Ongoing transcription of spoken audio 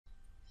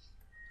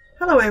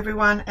Hello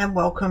everyone, and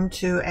welcome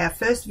to our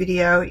first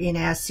video in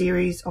our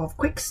series of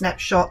quick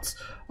snapshots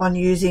on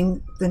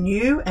using the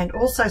new and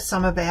also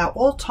some of our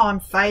all-time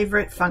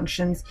favorite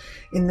functions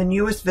in the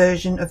newest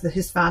version of the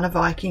Husqvarna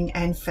Viking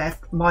and Pfaff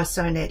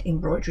mySewnet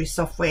embroidery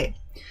software.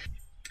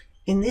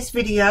 In this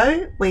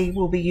video we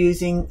will be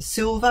using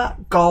silver,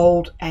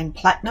 gold and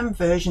platinum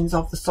versions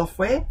of the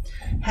software.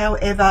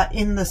 However,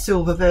 in the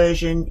silver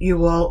version you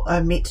will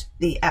omit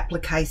the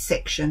applique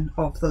section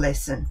of the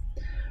lesson.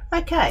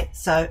 Okay,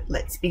 so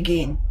let's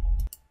begin.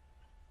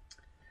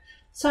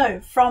 So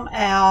from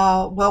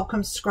our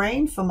welcome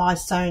screen for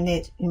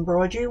mySewnet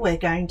embroidery, we're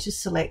going to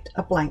select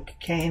a blank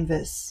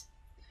canvas.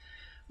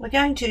 We're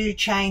going to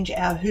change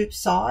our hoop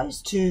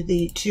size to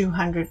the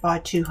 200 by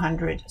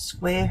 200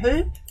 square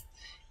hoop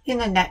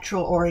in a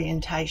natural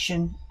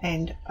orientation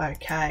and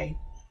OK.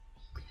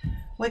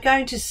 We're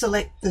going to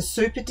select the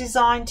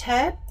SuperDesign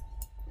tab.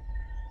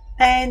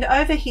 And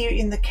over here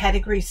in the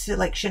category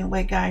selection,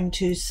 we're going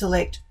to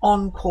select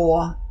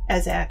Encore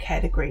as our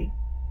category.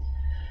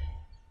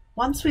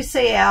 Once we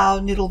see our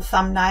little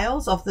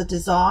thumbnails of the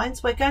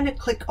designs, we're going to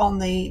click on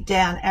the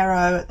down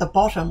arrow at the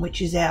bottom,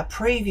 which is our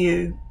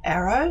preview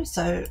arrow.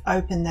 So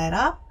open that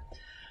up.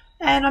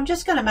 And I'm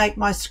just going to make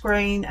my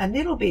screen a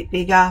little bit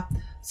bigger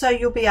so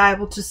you'll be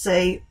able to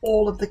see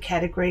all of the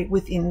category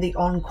within the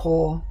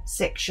Encore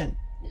section.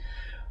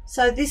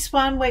 So this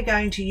one we're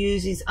going to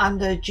use is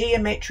under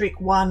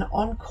Geometric 1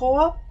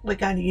 Encore. We're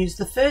going to use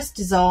the first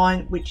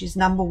design, which is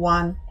number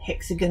 1,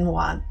 hexagon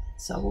 1.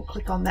 So we'll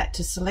click on that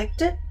to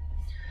select it.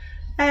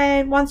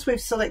 And once we've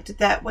selected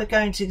that, we're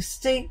going to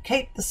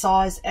keep the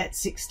size at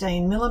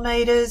 16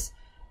 millimeters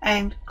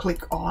and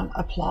click on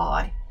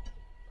apply.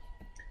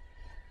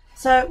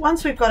 So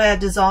once we've got our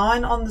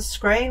design on the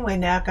screen, we're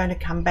now going to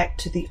come back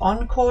to the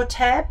Encore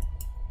tab.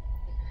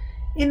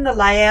 In the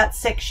layout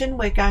section,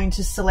 we're going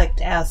to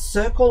select our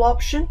circle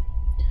option.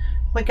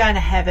 We're going to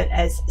have it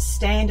as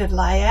standard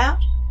layout.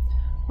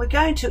 We're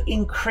going to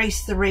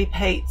increase the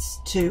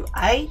repeats to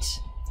 8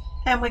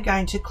 and we're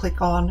going to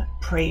click on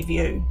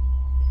preview.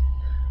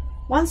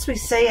 Once we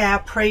see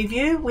our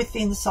preview with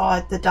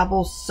inside the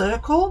double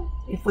circle,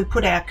 if we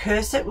put our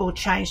cursor, it will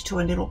change to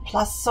a little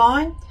plus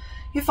sign.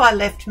 If I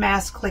left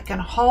mouse click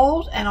and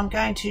hold, and I'm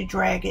going to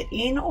drag it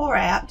in or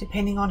out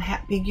depending on how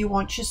big you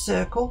want your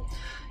circle.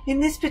 In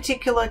this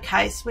particular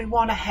case, we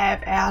want to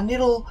have our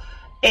little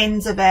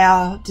ends of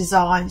our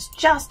designs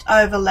just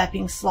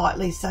overlapping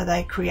slightly so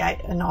they create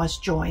a nice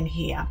join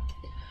here.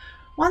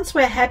 Once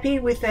we're happy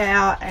with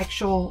our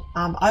actual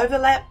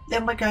overlap,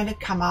 then we're going to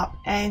come up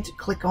and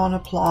click on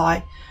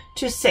apply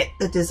to set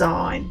the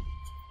design.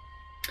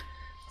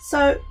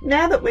 So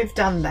now that we've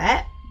done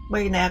that,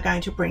 we're now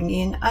going to bring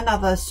in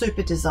another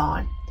super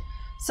design.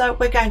 So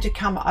we're going to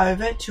come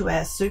over to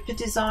our super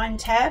design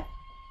tab.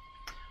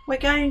 We're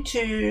going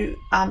to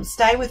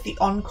stay with the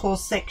Encore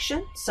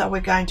section, so we're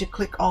going to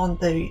click on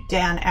the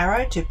down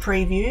arrow to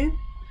preview,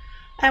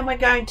 and we're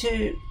going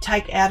to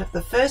take out of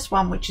the first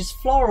one, which is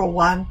floral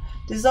 1,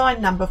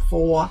 design number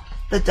 4,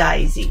 the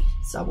daisy.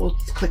 So we'll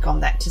click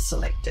on that to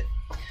select it.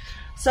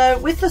 So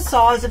with the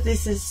size of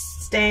this is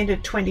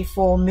standard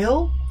 24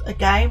 mil,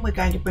 again we're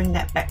going to bring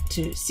that back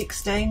to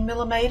 16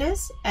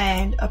 millimeters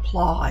and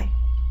apply.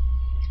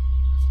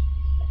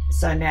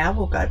 So now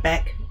we'll go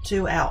back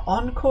to our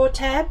Encore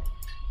tab.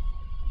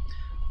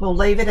 We'll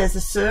leave it as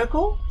a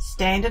circle,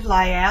 standard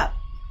layout.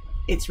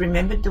 It's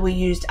remembered that we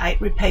used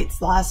 8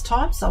 repeats last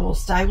time, so we'll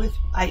stay with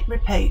 8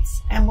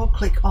 repeats and we'll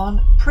click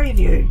on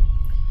preview.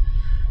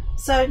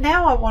 So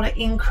now I want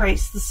to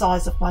increase the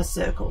size of my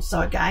circle. So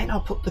again,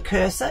 I'll put the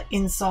cursor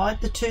inside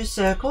the 2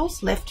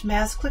 circles, left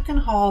mouse click and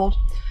hold,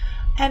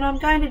 and I'm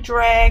going to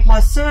drag my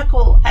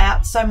circle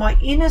out so my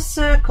inner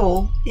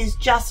circle is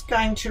just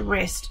going to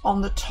rest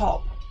on the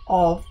top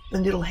of the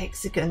little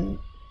hexagon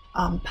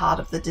part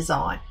of the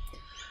design.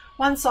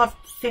 Once I've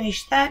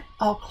finished that,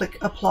 I'll click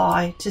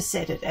apply to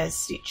set it as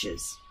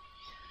stitches.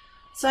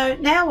 So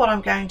now what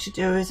I'm going to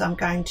do is I'm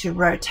going to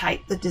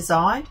rotate the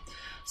design.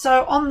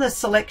 So on the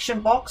selection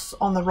box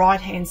on the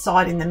right hand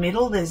side in the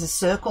middle, there's a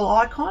circle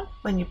icon.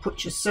 When you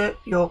put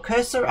your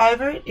cursor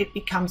over it, it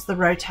becomes the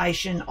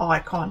rotation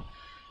icon.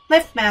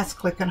 Left mouse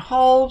click and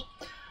hold,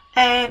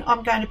 and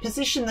I'm going to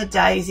position the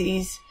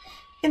daisies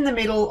in the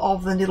middle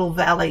of the little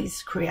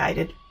valleys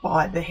created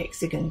by the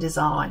hexagon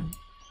design.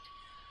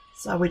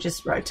 So we're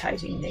just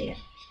rotating there.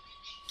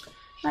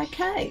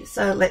 Okay,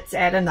 so let's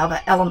add another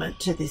element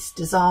to this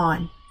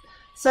design.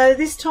 So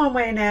this time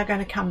we're now going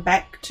to come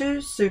back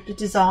to Super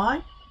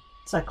Design.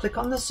 So click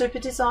on the Super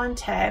Design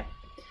tab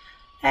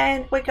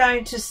and we're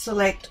going to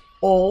select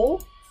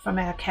all from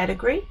our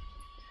category.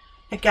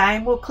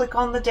 Again, we'll click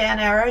on the down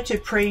arrow to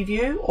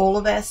preview all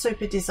of our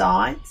super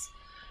designs,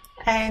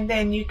 and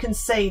then you can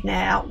see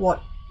now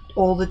what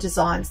all the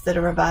designs that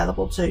are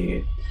available to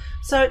you.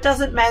 So it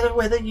doesn't matter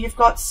whether you've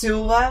got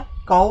silver,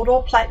 gold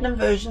or platinum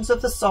versions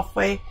of the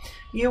software,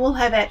 you will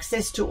have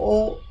access to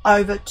all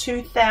over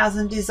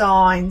 2,000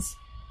 designs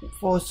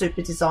for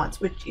super designs,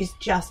 which is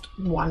just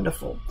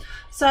wonderful.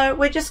 So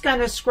we're just going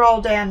to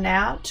scroll down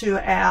now to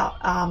our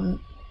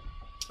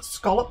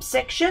scallop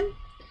section.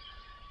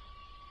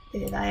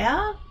 There they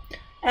are.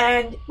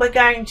 And we're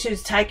going to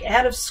take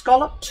out of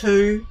scallop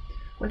 2,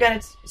 we're going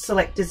to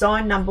select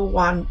design number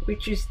 1,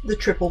 which is the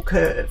triple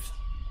curve.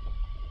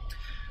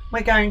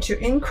 We're going to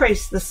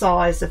increase the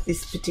size of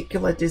this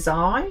particular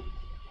design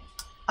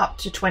up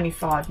to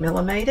 25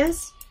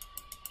 millimeters,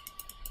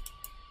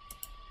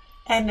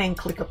 and then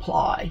click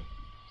apply.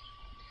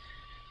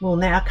 We'll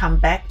now come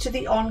back to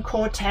the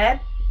Encore tab.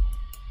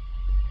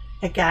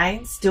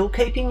 Again, still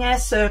keeping our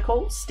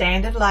circle,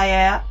 standard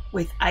layout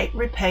with 8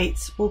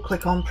 repeats. We'll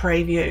click on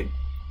preview.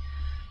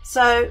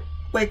 So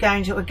we're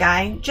going to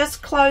again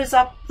just close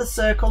up the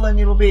circle a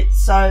little bit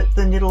so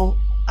the little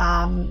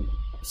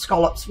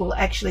scallops will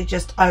actually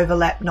just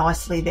overlap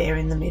nicely there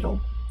in the middle.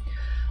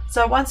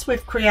 So once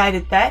we've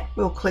created that,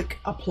 we'll click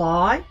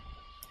apply.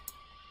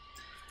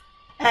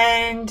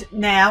 And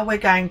now we're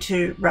going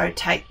to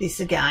rotate this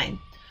again.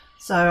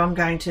 So I'm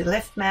going to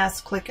left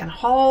mouse click and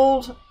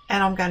hold,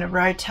 and I'm going to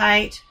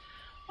rotate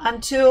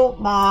until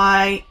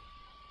my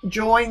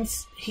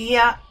joins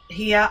here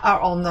are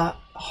on the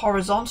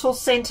horizontal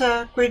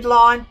center grid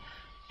line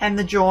and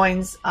the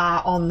joins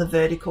are on the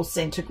vertical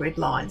center grid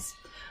lines.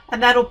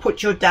 And that'll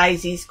put your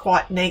daisies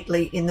quite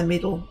neatly in the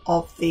middle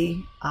of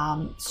the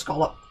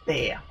scallop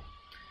there.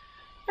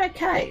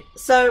 Okay,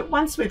 so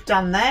once we've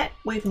done that,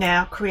 we've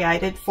now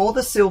created, for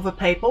the silver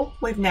people,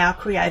 we've now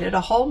created a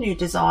whole new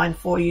design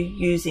for you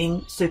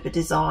using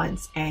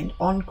SuperDesigns and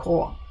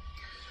Encore.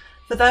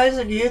 For those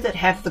of you that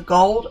have the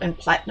gold and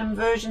platinum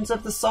versions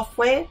of the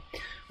software,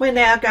 we're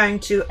now going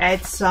to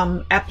add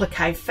some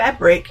applique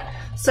fabric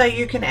so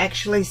you can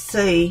actually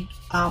see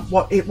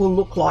what it will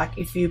look like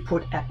if you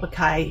put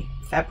applique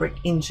fabric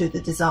into the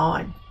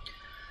design.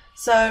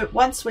 So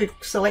once we've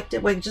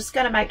selected, we're just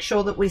going to make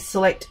sure that we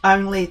select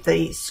only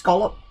the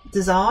scallop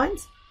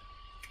designs,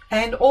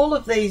 and all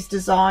of these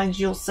designs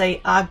you'll see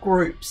are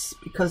groups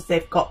because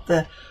they've got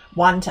the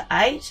 1 to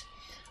 8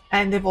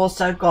 and they've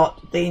also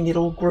got the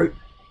little group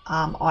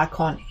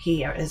icon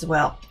here as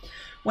well.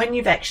 When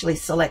you've actually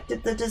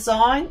selected the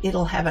design,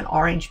 it'll have an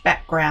orange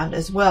background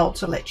as well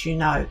to let you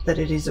know that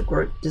it is a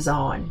group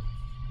design.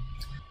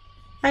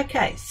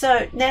 Okay,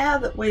 so now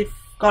that we've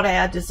got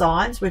our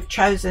designs, we've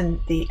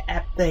chosen the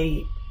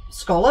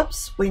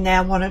scallops, we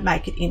now want to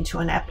make it into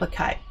an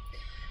applique.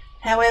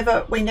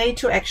 However, we need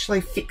to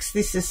actually fix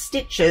this as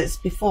stitches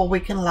before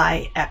we can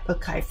lay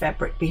applique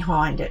fabric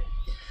behind it.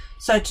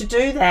 So to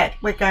do that,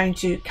 we're going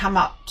to come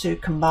up to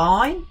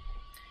combine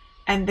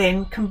and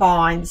then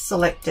combine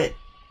selected.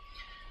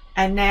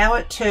 And now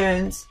it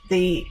turns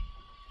the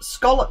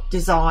scallop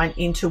design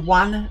into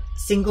one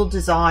single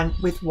design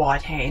with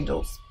white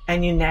handles.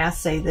 And you now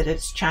see that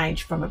it's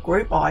changed from a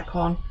group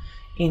icon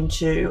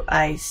into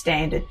a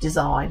standard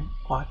design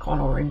icon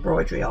or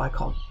embroidery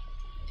icon.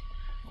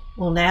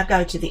 We'll now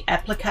go to the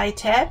Applique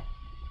tab.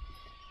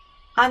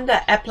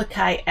 Under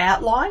Applique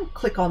Outline,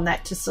 click on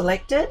that to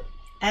select it,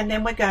 and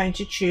then we're going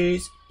to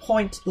choose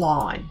Point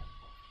Line.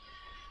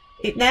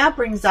 It now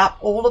brings up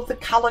all of the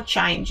color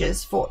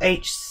changes for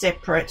each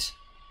separate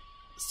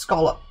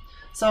scallop.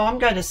 So I'm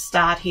going to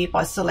start here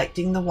by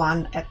selecting the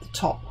one at the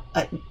top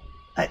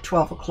at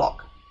 12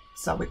 o'clock.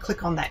 So we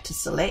click on that to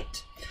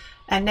select,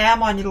 and now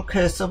my little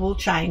cursor will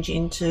change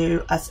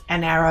into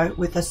an arrow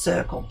with a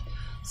circle.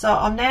 So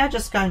I'm now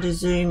just going to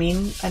zoom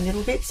in a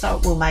little bit so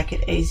it will make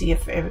it easier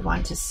for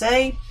everyone to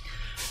see.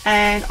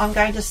 And I'm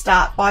going to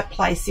start by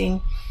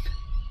placing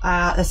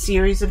a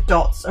series of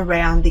dots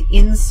around the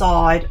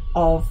inside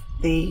of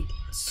the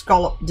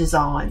scallop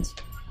designs.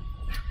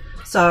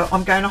 So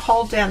I'm going to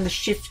hold down the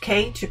shift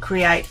key to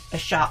create a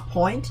sharp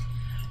point,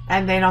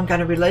 and then I'm going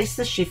to release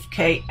the shift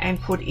key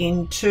and put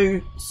in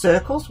 2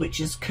 circles, which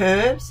is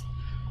curves,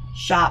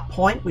 sharp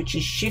point, which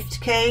is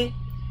shift key,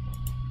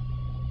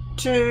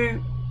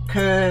 2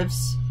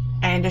 curves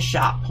and a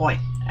sharp point.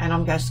 And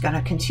I'm just going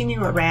to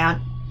continue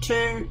around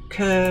 2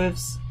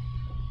 curves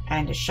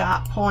and a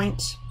sharp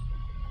point,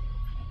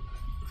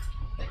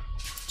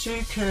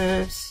 2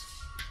 curves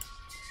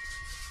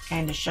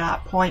and a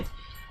sharp point.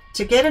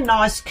 To get a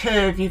nice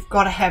curve, you've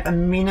got to have a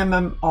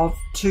minimum of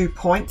 2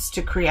 points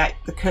to create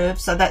the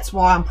curve. So that's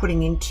why I'm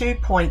putting in 2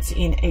 points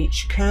in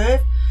each curve,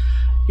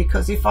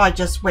 because if I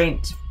just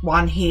went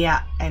one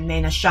here and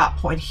then a sharp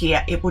point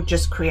here, it would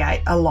just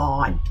create a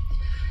line.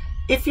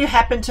 If you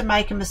happen to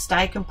make a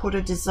mistake and put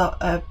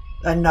a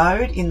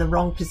node in the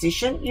wrong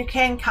position, you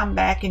can come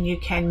back and you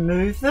can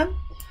move them.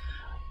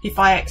 If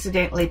I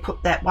accidentally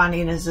put that one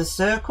in as a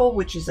circle,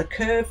 which is a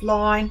curved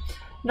line,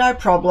 no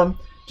problem.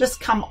 Just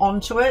come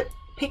onto it,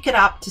 pick it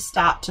up to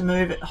start to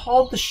move it,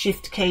 hold the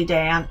shift key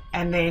down,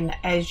 and then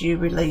as you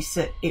release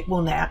it, it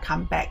will now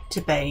come back to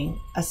being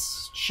a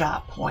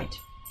sharp point.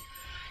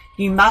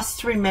 You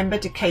must remember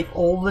to keep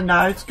all the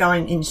nodes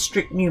going in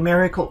strict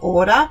numerical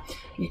order.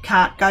 You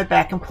can't go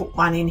back and put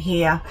one in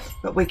here,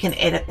 but we can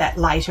edit that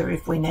later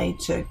if we need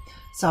to.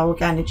 So we're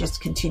going to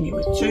just continue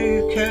with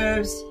 2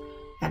 curves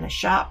and a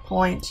sharp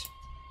point,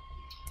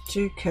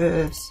 2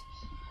 curves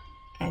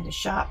and a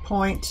sharp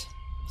point.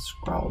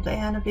 Scroll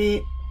down a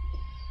bit,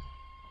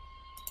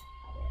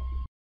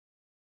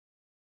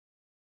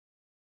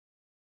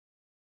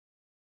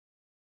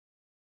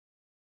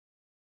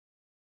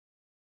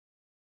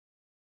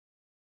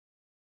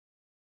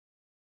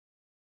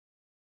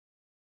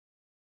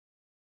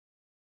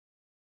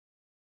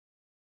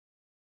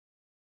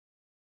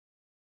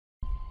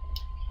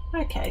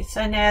 Okay,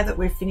 so now that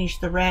we've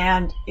finished the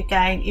round,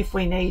 again, if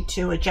we need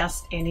to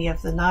adjust any of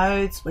the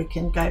nodes, we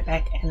can go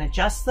back and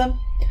adjust them.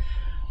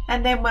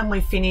 And then when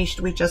we've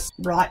finished, we just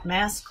right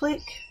mouse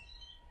click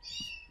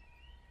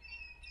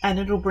and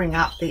it'll bring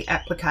up the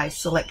applique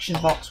selection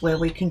box where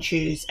we can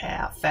choose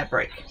our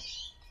fabric.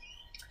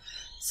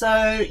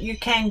 So you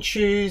can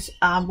choose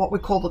what we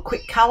call the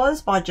quick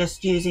colors by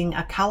just using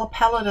a color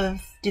palette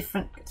of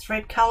different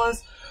thread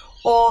colors,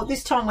 or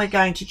this time we're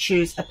going to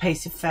choose a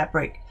piece of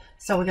fabric.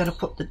 So we're going to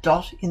put the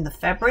dot in the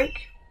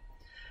fabric,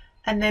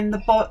 and then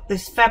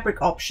this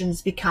fabric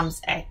options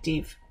becomes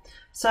active.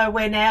 So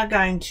we're now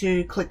going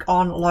to click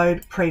on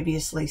load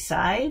previously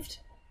saved,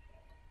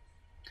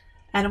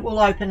 and it will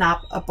open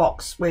up a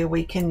box where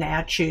we can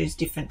now choose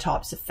different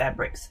types of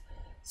fabrics.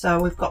 So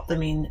we've got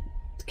them in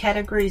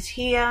categories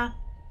here,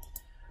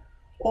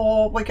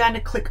 or we're going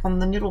to click on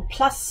the little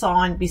plus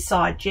sign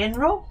beside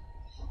general,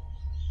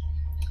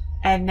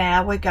 and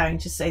now we're going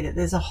to see that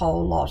there's a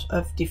whole lot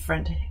of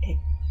different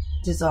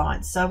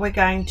designs. So we're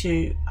going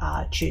to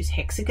choose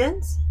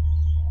hexagons,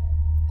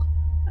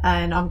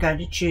 and I'm going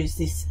to choose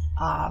this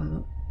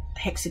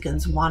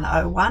hexagons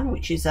 101,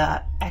 which is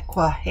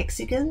aqua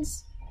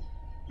hexagons,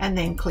 and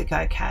then click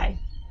OK.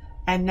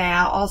 And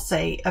now I'll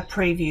see a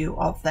preview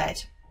of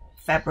that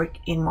fabric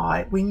in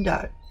my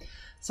window.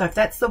 So if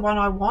that's the one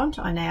I want,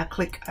 I now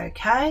click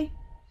OK.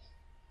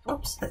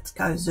 Oops, let's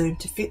go zoom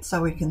to fit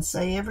so we can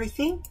see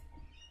everything.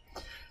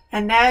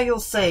 And now you'll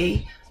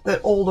see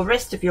that all the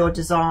rest of your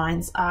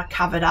designs are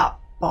covered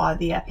up by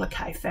the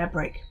applique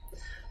fabric.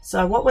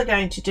 So what we're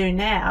going to do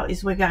now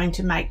is we're going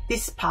to make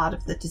this part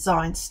of the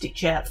design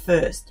stitch out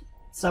first.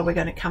 So we're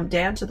going to come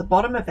down to the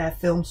bottom of our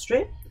film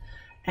strip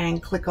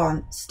and click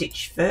on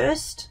stitch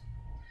first,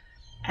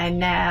 and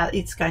now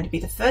it's going to be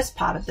the first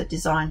part of the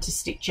design to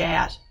stitch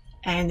out,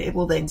 and it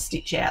will then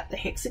stitch out the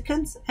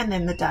hexagons and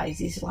then the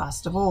daisies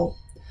last of all.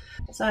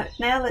 So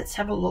now let's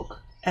have a look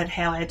at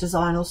how our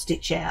design will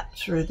stitch out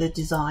through the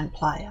design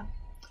player.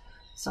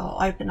 So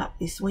I'll open up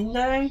this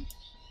window.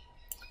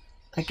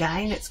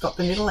 Again, it's got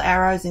the little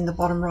arrows in the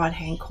bottom right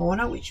hand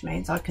corner, which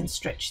means I can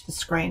stretch the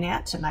screen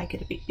out to make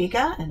it a bit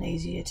bigger and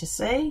easier to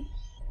see.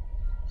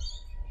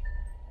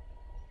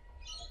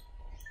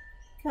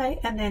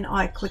 Okay, and then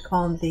I click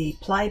on the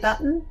play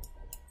button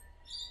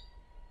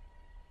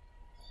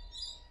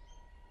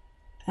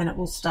and it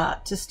will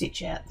start to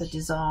stitch out the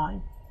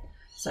design.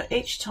 So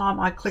each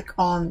time I click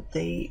on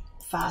the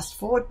fast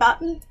forward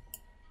button,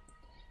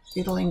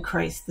 it'll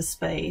increase the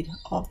speed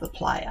of the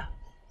player.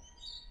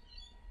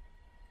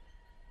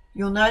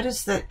 You'll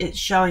notice that it's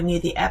showing you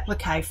the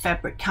applique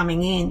fabric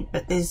coming in,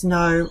 but there's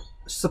no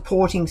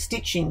supporting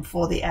stitching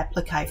for the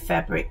applique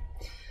fabric.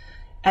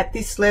 At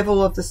this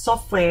level of the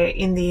software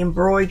in the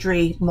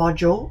embroidery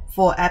module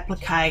for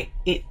applique,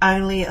 it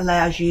only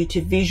allows you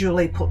to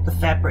visually put the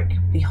fabric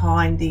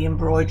behind the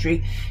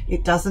embroidery.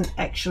 It doesn't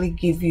actually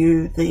give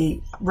you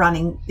the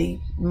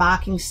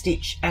marking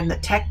stitch and the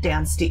tack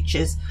down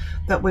stitches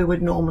that we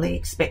would normally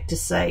expect to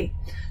see.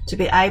 To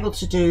be able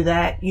to do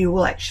that, you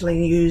will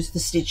actually use the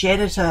stitch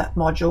editor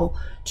module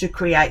to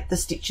create the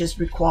stitches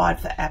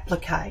required for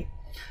applique,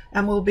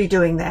 and we'll be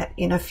doing that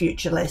in a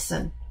future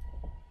lesson.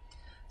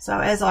 So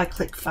as I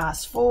click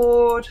fast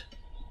forward,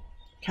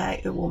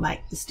 okay, it will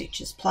make the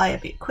stitches play a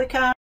bit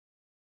quicker.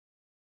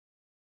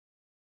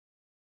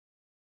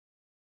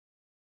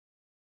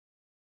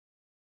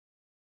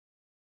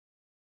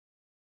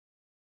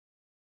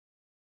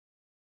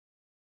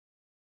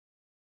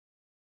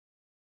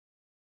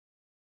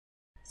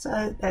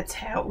 So that's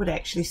how it would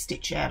actually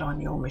stitch out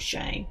on your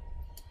machine.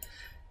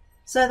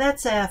 So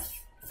that's our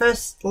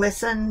first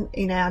lesson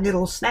in our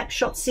little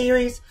snapshot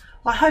series.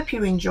 I hope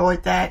you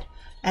enjoyed that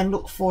and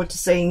look forward to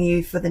seeing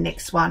you for the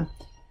next one.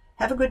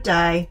 Have a good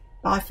day.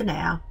 Bye for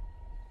now.